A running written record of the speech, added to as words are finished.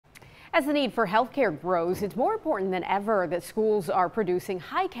As the need for healthcare grows, it's more important than ever that schools are producing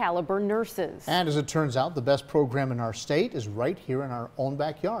high-caliber nurses. And as it turns out, the best program in our state is right here in our own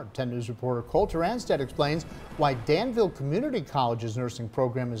backyard. 10 News reporter Coulter Anstead explains why Danville Community College's nursing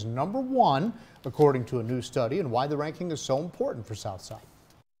program is #1, according to a new study, and why the ranking is so important for Southside.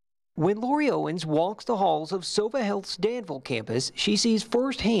 When Lori Owens walks the halls of Sova Health's Danville campus, she sees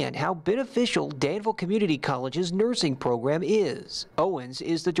firsthand how beneficial Danville Community College's nursing program is. Owens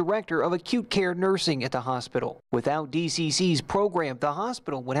is the director of acute care nursing at the hospital. Without DCC's program, the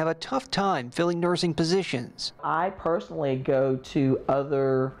hospital would have a tough time filling nursing positions. I personally go to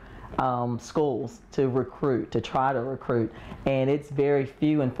other schools to try to recruit, and it's very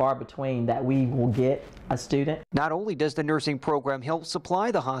few and far between that we will get a student. Not only does the nursing program help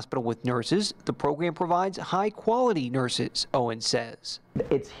supply the hospital with nurses, the program provides high-quality nurses, Owens says.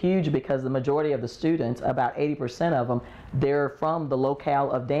 It's huge because the majority of the students, about 80% of them, they're from the locale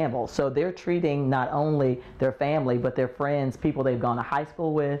of Danville. So they're treating not only their family, but their friends, people they've gone to high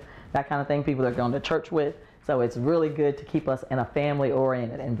school with, that kind of thing, people they're going to church with. So it's really good to keep us in a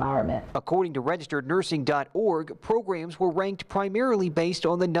family-oriented environment. According to registerednursing.org, programs were ranked primarily based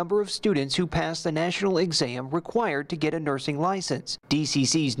on the number of students who passed the national exam required to get a nursing license.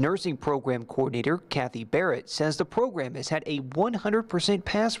 DCC's nursing program coordinator, Kathy Barrett, says the program has had a 100%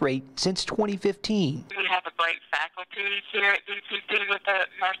 pass rate since 2015. We have a great faculty here at DCC with the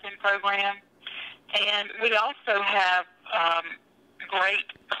nursing program, and we also have great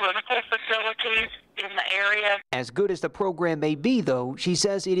clinical facilities in the area. As good as the program may be, though, she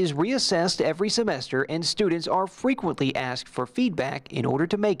says it is reassessed every semester and students are frequently asked for feedback in order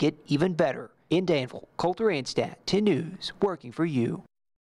to make it even better. In Danville, Coulter Anstead, 10 News, working for you.